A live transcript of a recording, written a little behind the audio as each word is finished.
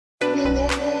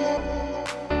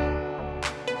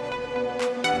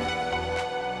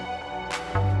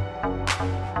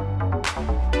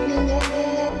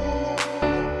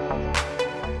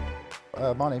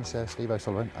My name's Steve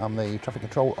O'Sullivan. I'm the Traffic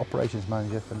Control Operations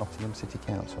Manager for Nottingham City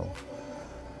Council.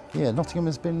 Yeah, Nottingham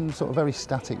has been sort of very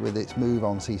static with its move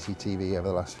on CCTV over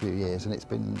the last few years, and it's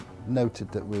been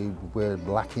noted that we're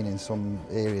lacking in some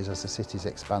areas as the city's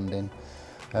expanding.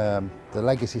 The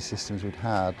legacy systems we'd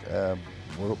had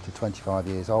were up to 25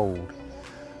 years old,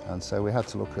 and so we had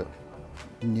to look at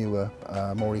newer,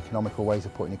 more economical ways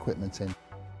of putting equipment in.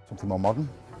 Something more modern,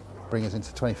 bring us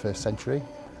into the 21st century,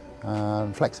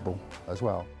 and flexible as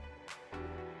well.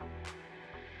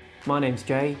 My name's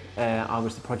Jay. I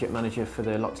was the project manager for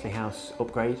the Loxley House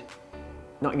upgrade.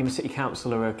 Nottingham City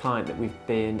Council are a client that we've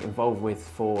been involved with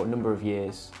for a number of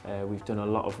years. We've done a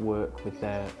lot of work with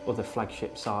their other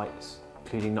flagship sites,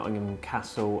 including Nottingham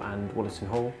Castle and Woollerton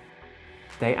Hall.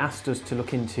 They asked us to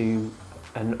look into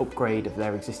an upgrade of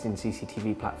their existing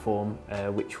CCTV platform,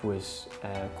 which was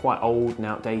quite old and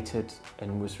outdated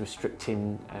and was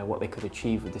restricting what they could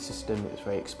achieve with the system. It was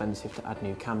very expensive to add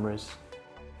new cameras.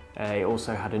 It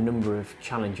also had a number of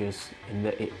challenges in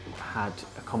that it had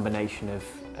a combination of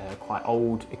quite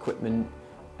old equipment,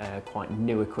 quite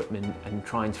new equipment, and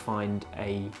trying to find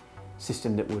a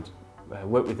system that would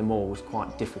work with them all was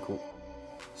quite difficult.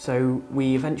 So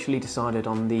we eventually decided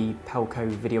on the Palco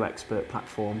Video Expert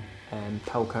platform.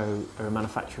 Palco are a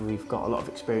manufacturer we've got a lot of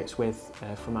experience with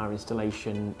from our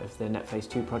installation of the Net Phase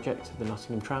 2 project of the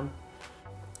Nottingham Tram.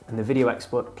 And the Video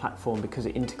Expert platform, because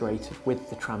it integrated with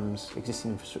the tram's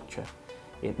existing infrastructure,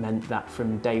 it meant that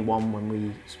from day one when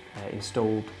we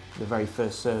installed the very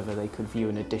first server, they could view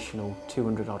an additional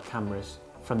 200 odd cameras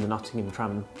from the Nottingham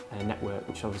Tram network,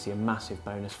 which is obviously a massive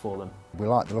bonus for them. We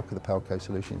like the look of the Palco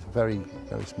solution. It's very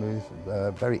smooth,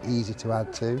 very easy to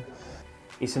add to.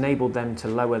 It's enabled them to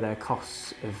lower their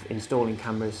costs of installing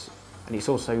cameras, and it's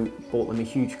also brought them a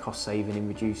huge cost saving in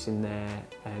reducing their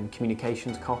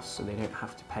communications costs, so they don't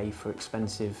have to pay for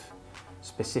expensive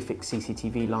specific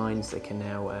CCTV lines. They can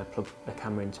now plug a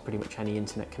camera into pretty much any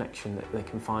internet connection that they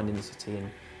can find in the city,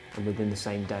 and within the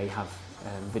same day have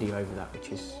video over that,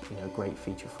 which is a great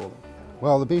feature for them.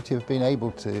 Well, the beauty of being able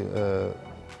to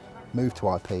move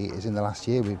to IP is in the last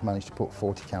year we've managed to put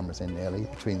 40 cameras in nearly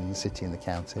between the city and the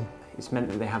county. It's meant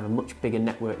that they have a much bigger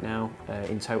network now.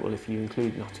 In total, if you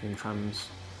include Nottingham Trams,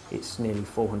 it's nearly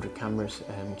 400 cameras,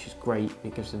 which is great.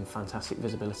 It gives them fantastic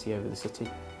visibility over the city.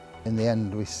 In the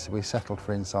end, we settled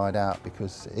for Inside Out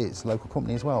because it's a local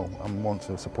company as well and want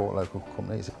to support local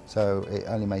companies. So it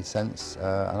only made sense,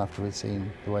 and after we'd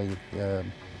seen the way the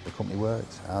company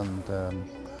worked and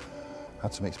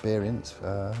had some experience,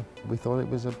 we thought it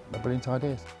was a brilliant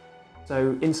idea.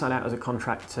 So Inside Out as a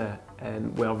contractor,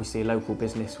 we're obviously a local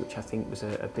business, which I think was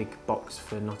a big box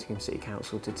for Nottingham City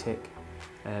Council to tick.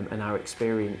 And our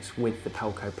experience with the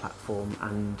Palco platform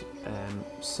and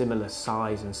similar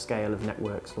size and scale of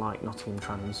networks like Nottingham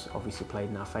Trams obviously played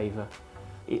in our favour.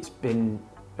 It's been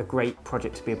a great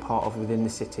project to be a part of within the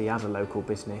city as a local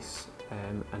business,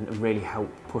 and really help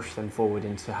push them forward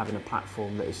into having a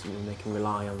platform that is something they can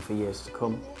rely on for years to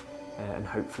come, and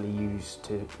hopefully use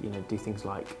to do things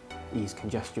like ease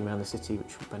congestion around the city,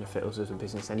 which will benefit us as a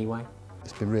business anyway.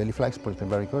 It's been really flexible, it's been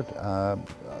very good.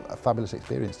 A fabulous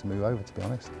experience to move over, to be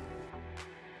honest.